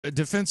a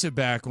defensive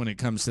back when it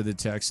comes to the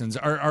Texans.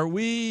 Are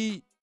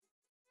we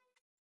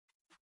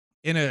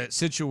in a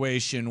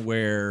situation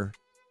where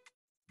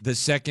the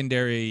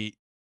secondary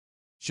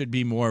should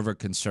be more of a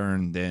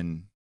concern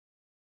than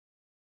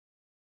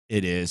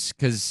it is?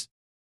 Because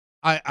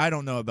I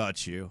don't know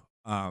about you.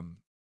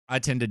 I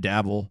tend to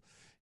dabble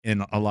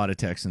in a lot of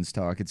Texans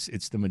talk.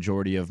 It's the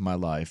majority of my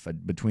life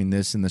between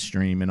this and the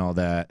stream and all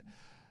that.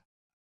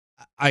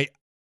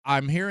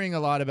 I'm hearing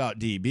a lot about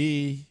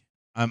DB.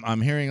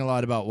 I'm hearing a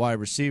lot about wide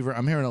receiver.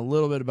 I'm hearing a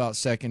little bit about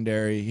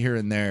secondary here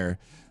and there,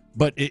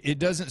 but it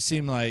doesn't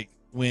seem like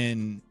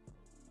when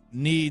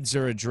needs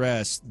are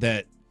addressed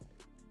that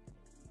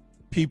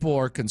people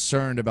are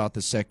concerned about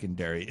the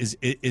secondary.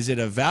 Is it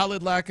a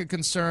valid lack of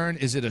concern?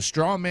 Is it a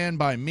straw man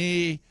by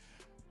me?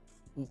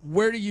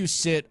 Where do you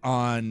sit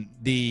on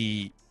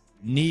the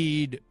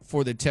need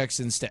for the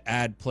Texans to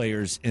add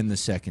players in the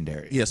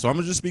secondary? Yeah, so I'm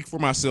going to just speak for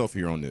myself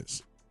here on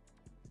this.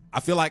 I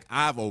feel like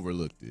I've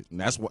overlooked it, and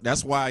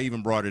that's why I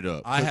even brought it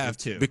up. I have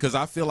too. Because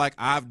I feel like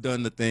I've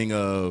done the thing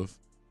of,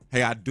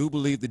 hey, I do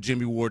believe that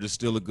Jimmy Ward is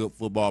still a good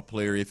football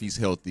player if he's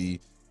healthy,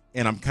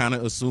 and I'm kind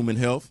of assuming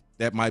health.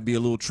 That might be a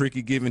little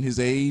tricky given his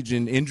age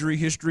and injury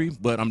history,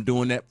 but I'm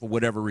doing that for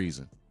whatever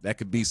reason. That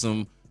could be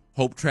some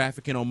hope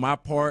trafficking on my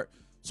part,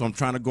 so I'm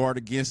trying to guard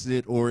against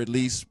it or at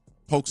least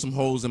poke some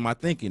holes in my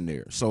thinking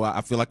there. So I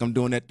feel like I'm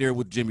doing that there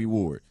with Jimmy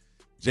Ward.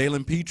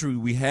 Jalen Petrie,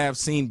 we have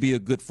seen be a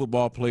good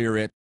football player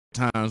at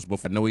times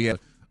before. I know he had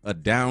a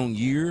down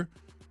year,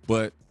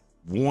 but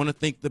want to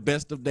think the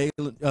best of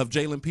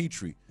Jalen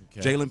Petrie.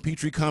 Okay. Jalen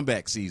Petrie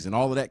comeback season,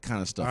 all of that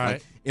kind of stuff. All right.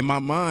 Like, in my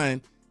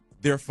mind,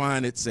 they're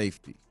fine at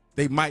safety.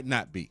 They might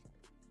not be.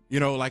 You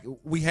know, like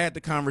we had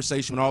the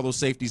conversation when all those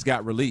safeties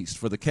got released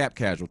for the cap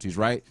casualties,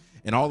 right?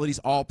 And all of these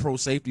all-pro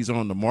safeties are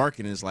on the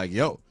market, and it's like,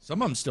 yo.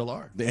 Some of them still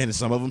are. And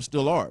some of them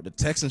still are. The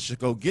Texans should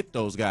go get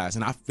those guys.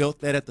 And I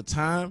felt that at the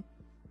time.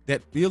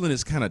 That feeling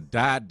has kind of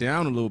died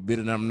down a little bit,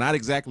 and I'm not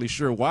exactly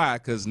sure why,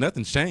 because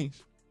nothing's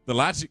changed. The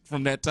logic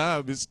from that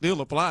time, it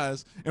still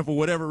applies. And for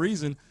whatever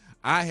reason,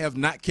 I have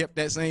not kept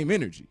that same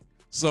energy.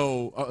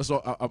 So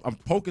I'm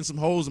poking some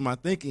holes in my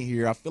thinking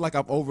here. I feel like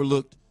I've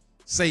overlooked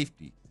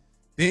safety.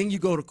 Then you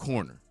go to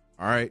corner,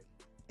 all right?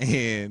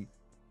 And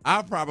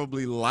I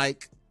probably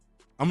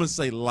I'm going to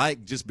say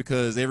just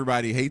because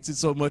everybody hates it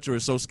so much or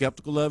is so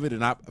skeptical of it,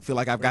 and I feel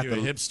like I've got the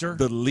hipster?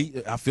 The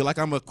lead. I feel like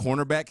I'm a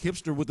cornerback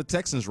hipster with the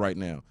Texans right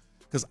now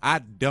because I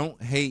don't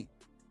hate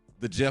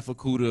the Jeff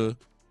Okudah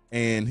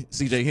and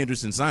C.J.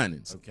 Henderson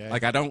signings. Okay.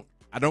 Like I don't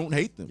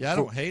hate them. Yeah, I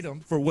don't hate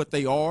them. For what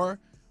they are,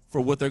 for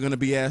what they're going to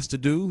be asked to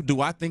do. Do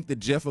I think that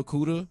Jeff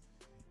Okudah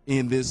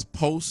in this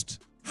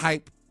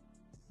post-hype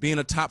being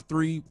a top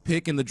 3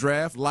 pick in the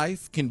draft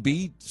life can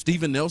be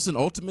Steven Nelson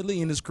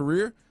ultimately in his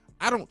career?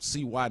 I don't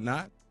see why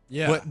not.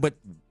 Yeah. But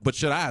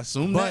should I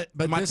assume that?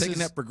 Am I taking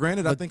that for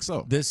granted? I think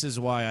so. This is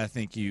why I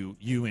think you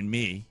and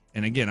me,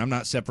 and again, I'm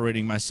not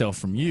separating myself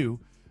from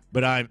you,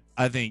 but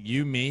I think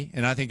you, me,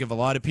 and I think if a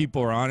lot of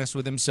people are honest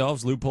with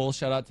themselves, loopholes,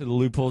 shout out to the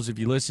loopholes. If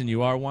you listen,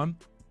 you are one.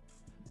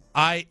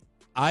 I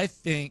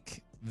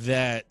think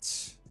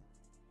that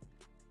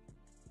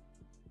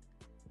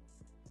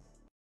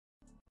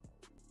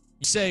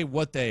you say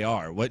what they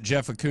are, what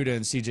Jeff Okudah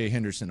and C.J.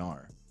 Henderson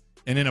are.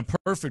 And in a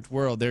perfect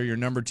world, they're your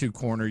number 2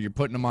 corner. You're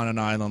putting them on an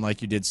island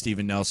like you did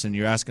Steven Nelson.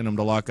 You're asking them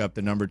to lock up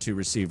the number 2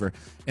 receiver.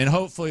 And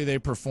hopefully they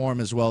perform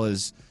as well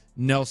as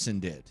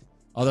Nelson did,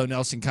 although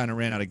Nelson kind of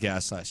ran out of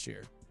gas last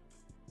year.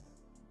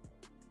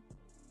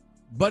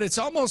 But it's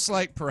almost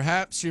like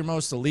perhaps your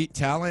most elite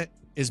talent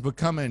is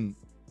becoming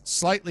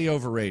slightly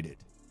overrated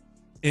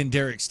in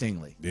Derek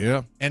Stingley.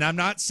 Yeah. And I'm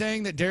not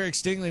saying that Derek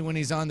Stingley, when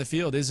he's on the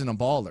field, isn't a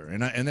baller.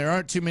 And there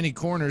aren't too many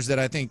corners that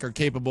I think are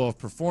capable of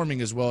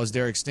performing as well as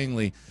Derek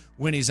Stingley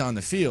when he's on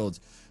the field.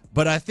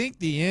 But I think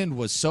the end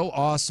was so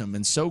awesome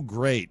and so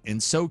great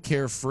and so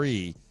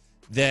carefree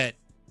that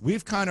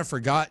we've kind of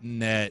forgotten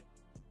that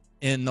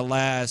in the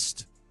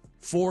last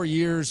 4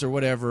 years or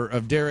whatever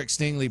of Derek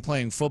Stingley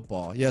playing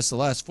football, yes, the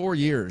last 4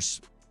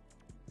 years,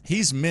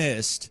 he's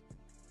missed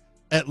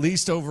at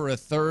least over a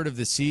third of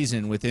the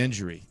season with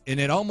injury. And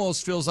it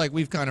almost feels like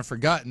we've kind of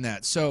forgotten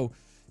that. So,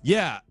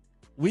 yeah,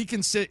 we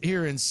can sit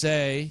here and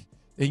say,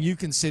 and you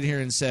can sit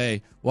here and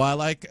say, well, I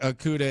like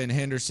Okudah and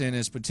Henderson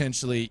as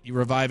potentially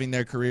reviving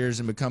their careers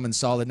and becoming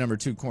solid number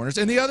 2 corners.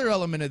 And the other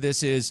element of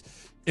this is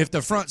if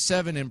the front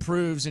 7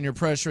 improves and you're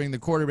pressuring the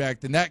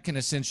quarterback, then that can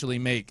essentially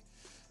make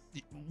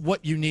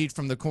what you need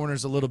from the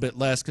corners a little bit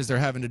less because they're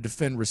having to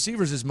defend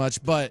receivers as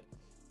much. But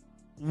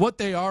what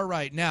they are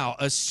right now,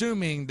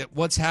 assuming that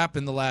what's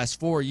happened the last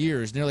 4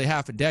 years, nearly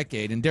half a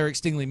decade, and Derek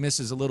Stingley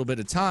misses a little bit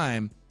of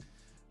time,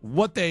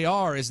 what they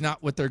are is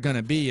not what they're going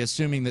to be,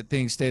 assuming that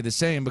things stay the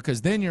same,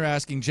 because then you're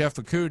asking Jeff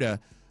Okudah,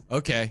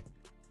 okay,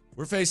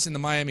 we're facing the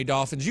Miami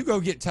Dolphins. You go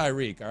get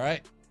Tyreek, all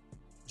right?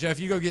 Jeff,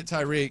 you go get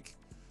Tyreek.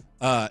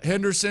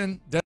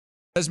 Henderson,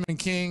 Desmond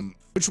King,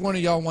 which one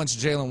of y'all wants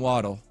Jalen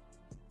Waddle?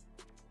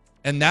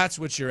 And that's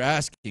what you're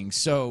asking.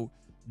 So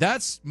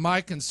that's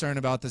my concern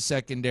about the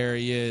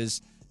secondary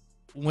is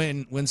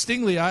when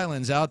Stingley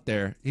Island's out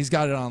there, he's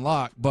got it on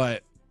lock,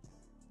 but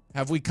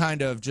have we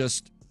kind of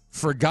just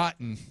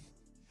forgotten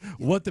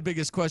what the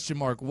biggest question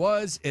mark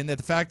was, and that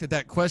the fact that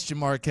that question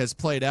mark has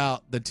played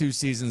out the 2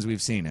 seasons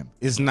we've seen him?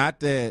 It's not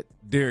that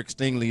Derek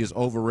Stingley is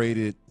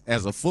overrated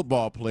as a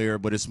football player,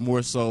 but it's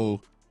more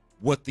so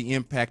what the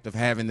impact of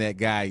having that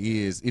guy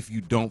is if you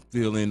don't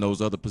fill in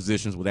those other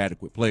positions with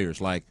adequate players.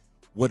 Like,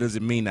 what does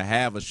it mean to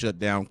have a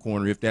shutdown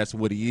corner if that's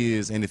what he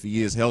is, and if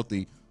he is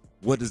healthy,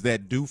 what does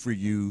that do for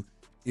you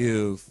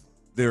if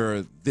there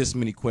are this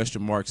many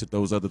question marks at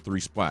those other 3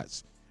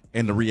 spots?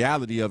 And the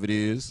reality of it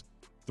is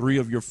 3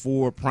 of your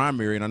 4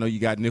 primary, and I know you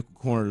got nickel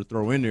corner to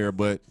throw in there,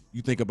 but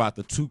you think about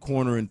the 2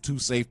 corner and 2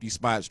 safety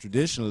spots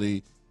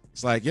traditionally,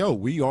 it's like, yo,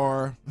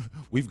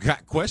 we've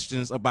got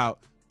questions about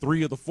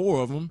 3 of the 4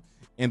 of them,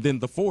 and then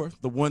the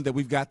 4th, the one that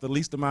we've got the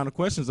least amount of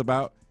questions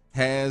about,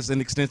 has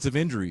an extensive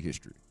injury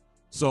history.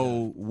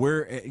 So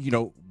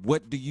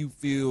what do you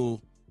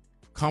feel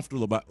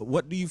comfortable about?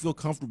 What do you feel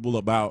comfortable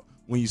about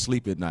when you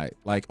sleep at night?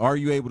 Like, are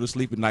you able to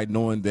sleep at night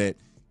knowing that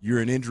you're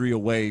an injury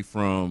away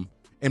from,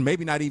 and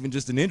maybe not even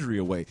just an injury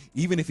away,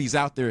 even if he's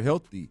out there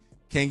healthy,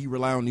 can you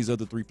rely on these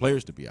other 3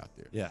 players to be out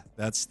there? Yeah,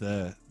 that's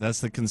the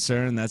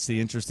concern. That's the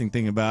interesting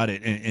thing about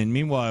it. And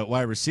meanwhile, at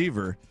wide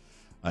receiver,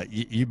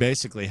 you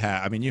basically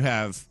have, I mean, you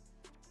have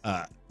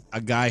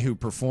a guy who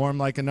performed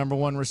like a number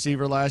 1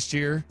 receiver last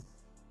year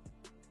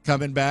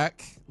coming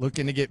back,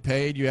 looking to get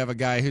paid. You have a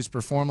guy who's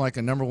performed like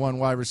a number 1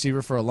 wide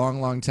receiver for a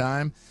long, long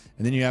time.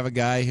 And then you have a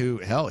guy who,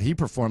 hell, he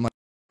performed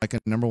like a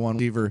number 1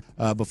 receiver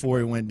before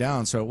he went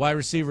down. So at wide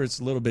receiver, it's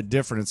a little bit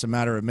different. It's a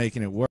matter of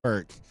making it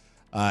work.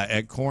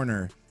 At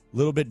corner, a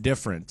little bit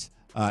different.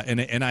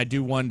 And I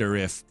do wonder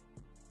if,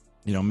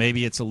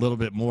 maybe it's a little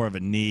bit more of a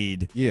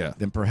need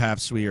than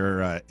perhaps we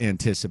are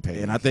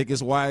anticipating. And I think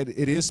it's why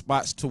it is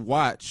spots to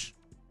watch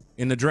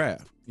in the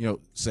draft.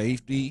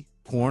 Safety,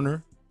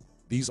 corner,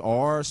 these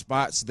are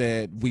spots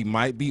that we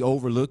might be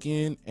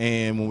overlooking.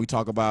 And when we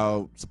talk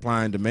about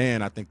supply and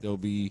demand, I think there'll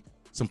be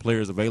some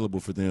players available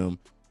for them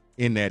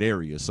in that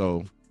area.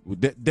 So we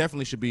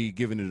definitely should be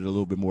giving it a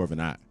little bit more of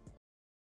an eye.